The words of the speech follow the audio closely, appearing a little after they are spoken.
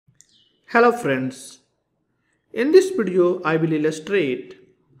Hello friends, in this video I will illustrate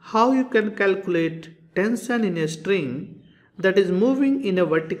how you can calculate tension in a string that is moving in a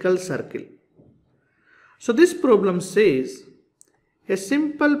vertical circle. So this problem says a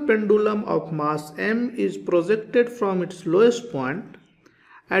simple pendulum of mass m is projected from its lowest point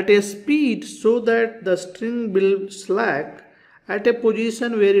at a speed so that the string will slack at a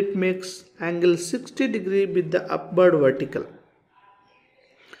position where it makes angle 60 degree with the upward vertical.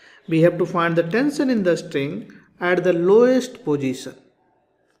 We have to find the tension in the string at the lowest position.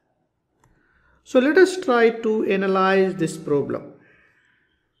 So let us try to analyze this problem.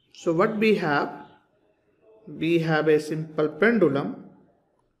 So what we have a simple pendulum,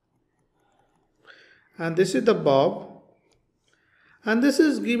 and this is the bob, and this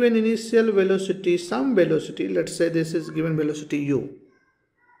is given initial velocity, some velocity, let's say this is given velocity u,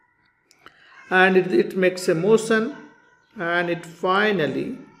 and it makes a motion and it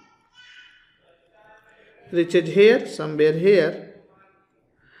finally reaches here, somewhere here,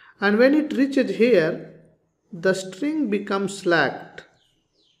 and when it reaches here the string becomes slacked,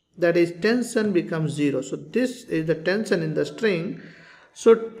 that is tension becomes 0. So this is the tension in the string.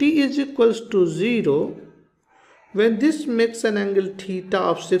 So T is equals to 0 when this makes an angle theta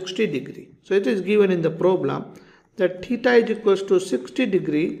of 60 degree. So it is given in the problem that theta is equals to 60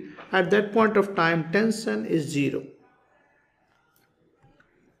 degree. At that point of time tension is 0.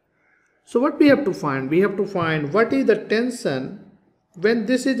 So what we have to find? We have to find what is the tension when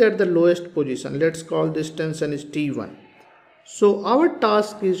this is at the lowest position. Let's call this tension is T1. So our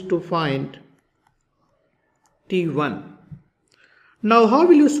task is to find T1. Now how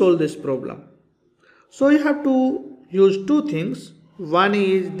will you solve this problem? So you have to use two things. One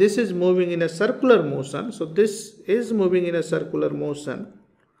is this is moving in a circular motion. So this is moving in a circular motion.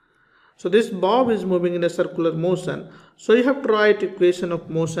 So this bob is moving in a circular motion. So you have to write equation of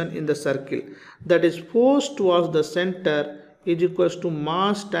motion in the circle. That is force towards the center is equals to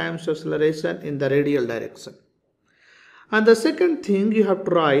mass times acceleration in the radial direction. And the second thing you have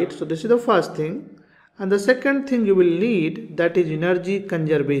to write, so this is the first thing. And the second thing you will need, that is energy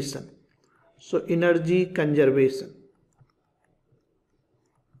conservation. So energy conservation.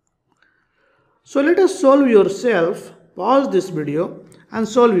 So let us solve yourself. Pause this video and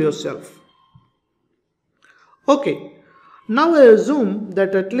solve yourself. Okay, now I assume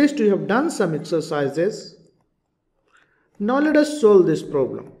that at least you have done some exercises. Now let us solve this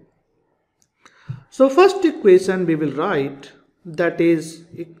problem. So first equation we will write, that is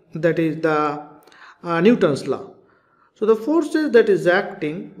the Newton's law. So the forces that is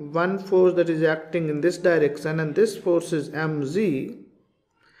acting, one force that is acting in this direction, and this force is mg.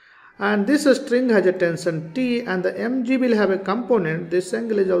 And this string has a tension T, and the mg will have a component. This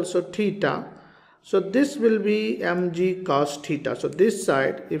angle is also theta. So this will be mg cos theta. So this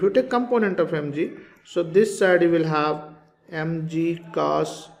side, if you take component of mg, so this side you will have mg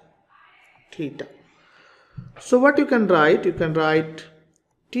cos theta. So what you can write? You can write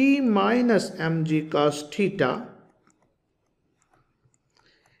T minus mg cos theta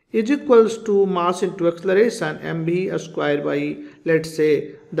is equals to mass into acceleration mv square by, let's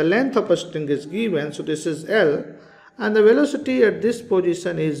say the length of a string is given, so this is L, and the velocity at this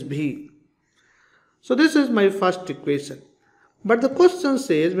position is v. So this is my first equation. But the question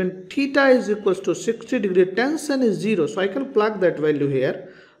says when theta is equals to 60 degree, tension is 0. So I can plug that value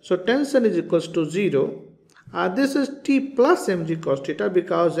here. So tension is equals to 0. This is T plus mg cos theta,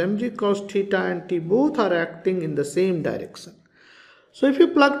 because mg cos theta and T both are acting in the same direction. So if you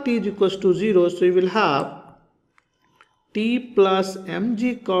plug T is equals to 0, so you will have T plus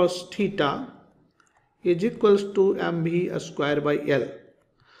mg cos theta is equals to mv square by L.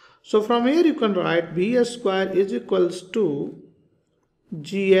 So from here you can write v square is equals to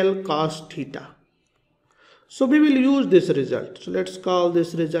gl cos theta. So we will use this result. So let's call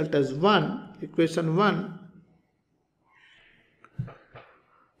this result as 1, equation 1.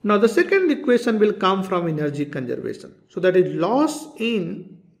 Now the second equation will come from energy conservation. So that is loss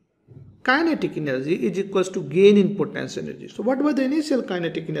in kinetic energy is equals to gain in potential energy. So what was the initial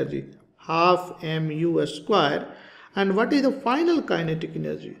kinetic energy? Half mu square. And what is the final kinetic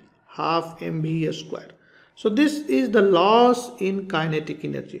energy? Half mv square. So this is the loss in kinetic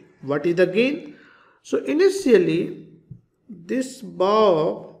energy. What is the gain? So initially this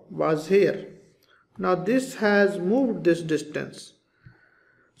bob was here. Now this has moved this distance.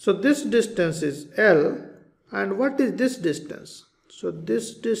 So this distance is L, and what is this distance? So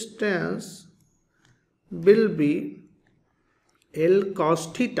this distance will be L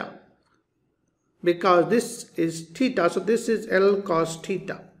cos theta, because this is theta, so this is L cos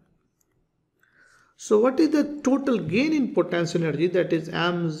theta. So what is the total gain in potential energy? That is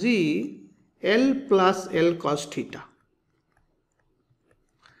mg L plus L cos theta.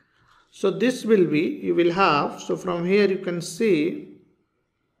 So this will be, you will have, so from here you can see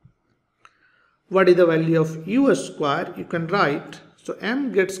what is the value of u square. You can write, so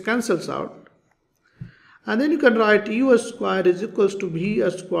m gets cancels out, and then you can write u square is equals to v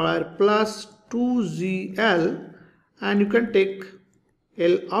square plus 2zl, and you can take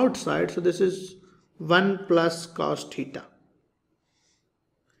L outside, so this is 1 plus cos theta.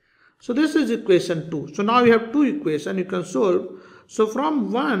 So this is equation 2. So now you have two equations you can solve. So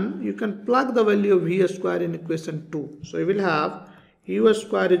from 1 you can plug the value of v square in equation 2. So you will have u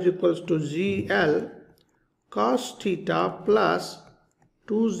square is equals to zl cos theta plus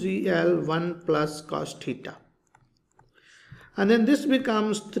 2zl 1 plus cos theta. And then this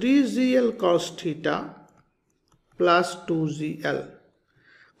becomes 3zl cos theta plus 2zl.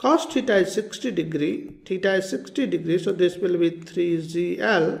 Cos theta is 60 degree, theta is 60 degrees, so this will be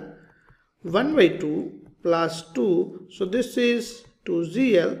 3zl 1 by 2 plus 2, so this is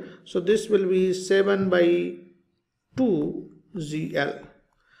 2zl, so this will be 7 by 2zl.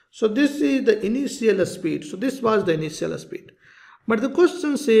 So this is the initial speed, so this was the initial speed. But the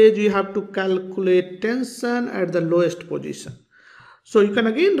question says you have to calculate tension at the lowest position. So you can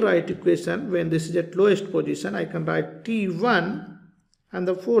again write equation when this is at lowest position. I can write T1 and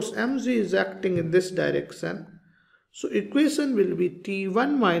the force mg is acting in this direction. So equation will be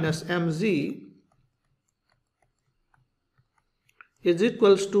T1 minus mg is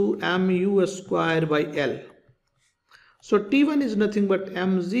equals to mu square by L. So T1 is nothing but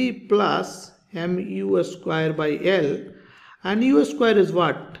mg plus mu square by L, and u square is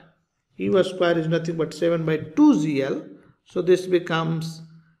what? U square is nothing but 7 by 2zl. So this becomes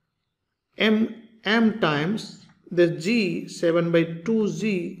m times the g 7 by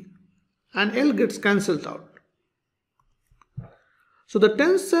 2z, and L gets cancelled out. So the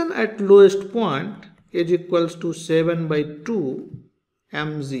tension at lowest point is equals to 7 by 2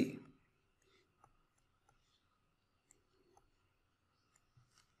 mg.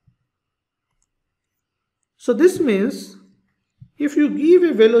 So this means if you give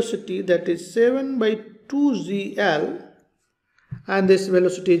a velocity that is 7 by 2zl, and this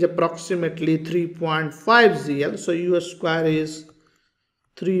velocity is approximately 3.5 zl, so u square is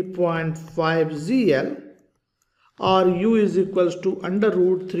 3.5 zl, or u is equals to under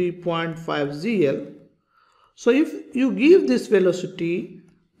root 3.5 zl. So if you give this velocity,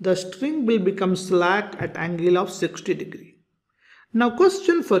 the string will become slack at angle of 60 degree. Now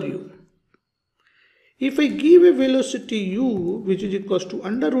question for you. If I give a velocity u which is equals to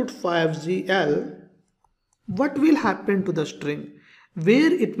under root 5 zl, what will happen to the string?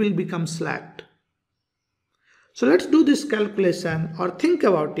 Where it will become slacked? So let's do this calculation or think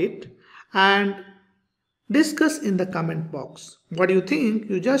about it and discuss in the comment box. What do you think?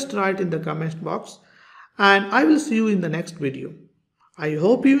 You just write in the comment box, and I will see you in the next video. I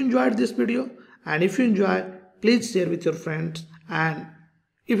hope you enjoyed this video, and if you enjoy, please share with your friends, and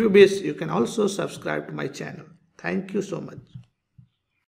if you wish, you can also subscribe to my channel. Thank you so much.